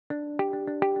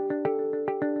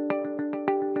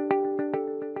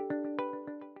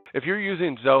If you're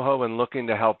using Zoho and looking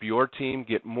to help your team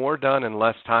get more done in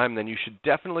less time, then you should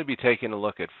definitely be taking a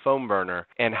look at PhoneBurner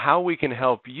and how we can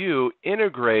help you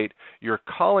integrate your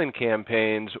calling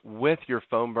campaigns with your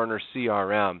PhoneBurner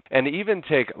CRM and even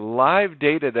take live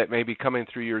data that may be coming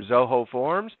through your Zoho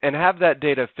Forms and have that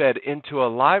data fed into a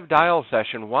live dial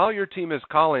session while your team is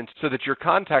calling so that your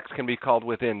contacts can be called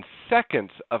within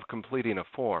seconds of completing a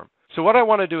form. So what I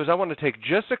want to do is I want to take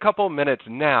just a couple minutes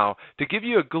now to give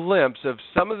you a glimpse of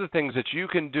some of the things that you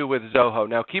can do with Zoho.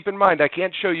 Now keep in mind I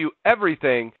can't show you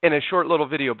everything in a short little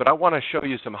video, but I want to show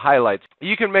you some highlights.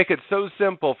 You can make it so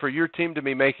simple for your team to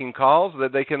be making calls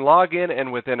that they can log in and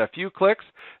within a few clicks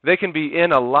they can be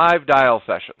in a live dial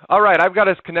session. Alright, I've got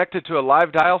us connected to a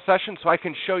live dial session so I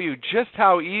can show you just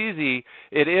how easy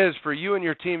it is for you and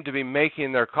your team to be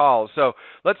making their calls. So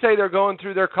let's say they're going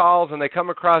through their calls and they come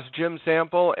across Jim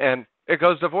Sample and it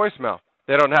goes to voicemail.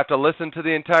 They don't have to listen to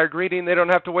the entire greeting. They don't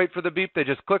have to wait for the beep. They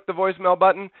just click the voicemail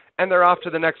button and they're off to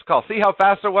the next call. See how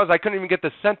fast it was? I couldn't even get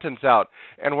the sentence out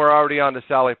and we're already on to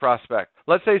Sally Prospect.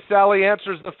 Let's say Sally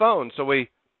answers the phone. So we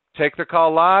take the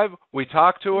call live, we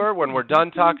talk to her. When we're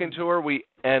done talking to her, we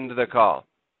end the call.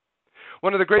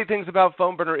 One of the great things about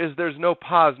PhoneBurner is there's no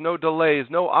pause, no delays,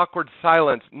 no awkward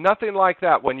silence, nothing like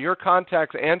that. When your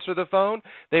contacts answer the phone,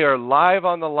 they are live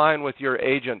on the line with your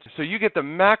agent. So you get the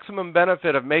maximum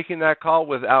benefit of making that call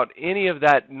without any of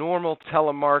that normal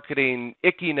telemarketing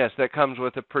ickiness that comes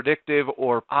with a predictive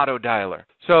or auto dialer.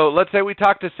 So let's say we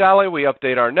talk to Sally, we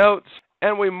update our notes,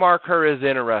 and we mark her as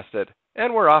interested.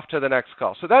 And we're off to the next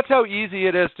call. So that's how easy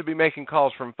it is to be making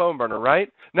calls from PhoneBurner, right?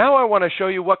 Now I want to show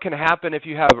you what can happen if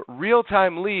you have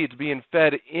real-time leads being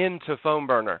fed into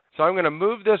PhoneBurner. So I'm going to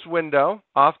move this window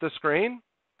off the screen.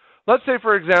 Let's say,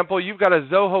 for example, you've got a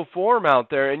Zoho Form out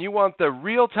there and you want the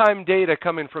real-time data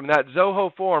coming from that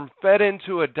Zoho Form fed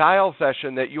into a dial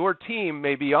session that your team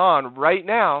may be on right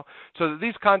now so that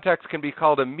these contacts can be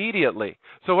called immediately.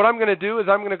 So what I'm going to do is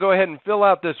I'm going to go ahead and fill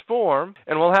out this form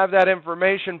and we'll have that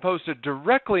information posted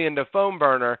directly into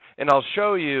PhoneBurner and I'll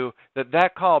show you that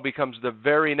that call becomes the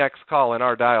very next call in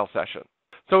our dial session.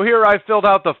 So here I filled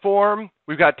out the form.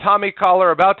 We've got Tommy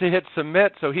Caller about to hit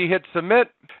submit, so he hit submit.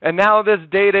 And now this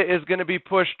data is going to be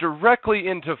pushed directly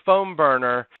into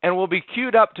PhoneBurner and will be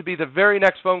queued up to be the very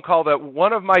next phone call that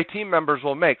one of my team members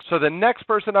will make. So the next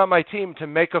person on my team to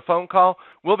make a phone call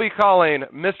will be calling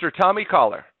Mr. Tommy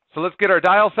Caller. So let's get our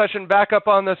dial session back up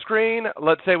on the screen.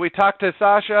 Let's say we talk to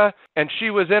Sasha and she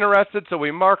was interested, so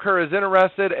we mark her as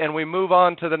interested and we move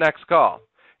on to the next call.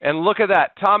 And look at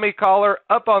that, Tommy Caller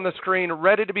up on the screen,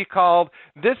 ready to be called.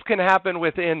 This can happen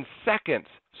within seconds.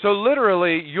 So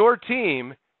literally, your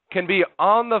team can be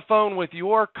on the phone with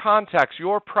your contacts,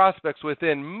 your prospects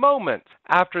within moments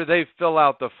after they fill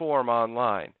out the form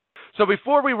online. So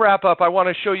before we wrap up, I want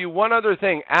to show you one other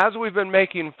thing. As we've been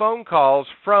making phone calls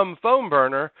from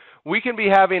PhoneBurner, we can be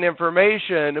having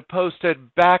information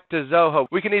posted back to Zoho.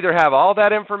 We can either have all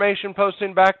that information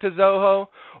posting back to Zoho,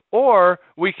 or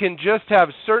we can just have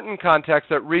certain contacts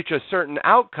that reach a certain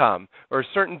outcome or a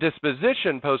certain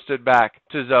disposition posted back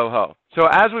to Zoho. So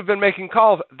as we've been making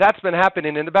calls, that's been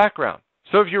happening in the background.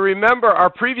 So if you remember, our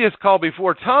previous call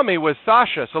before Tommy was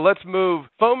Sasha. So let's move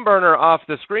PhoneBurner off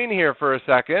the screen here for a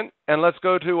second, and let's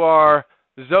go to our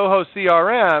Zoho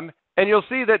CRM, and you'll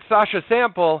see that Sasha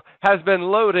Sample has been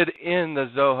loaded in the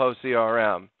Zoho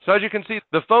CRM. So as you can see,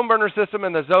 the PhoneBurner system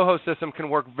and the Zoho system can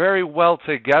work very well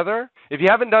together. If you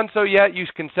haven't done so yet, you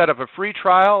can set up a free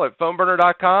trial at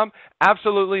PhoneBurner.com.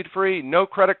 Absolutely free, no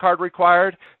credit card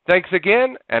required. Thanks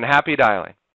again, and happy dialing.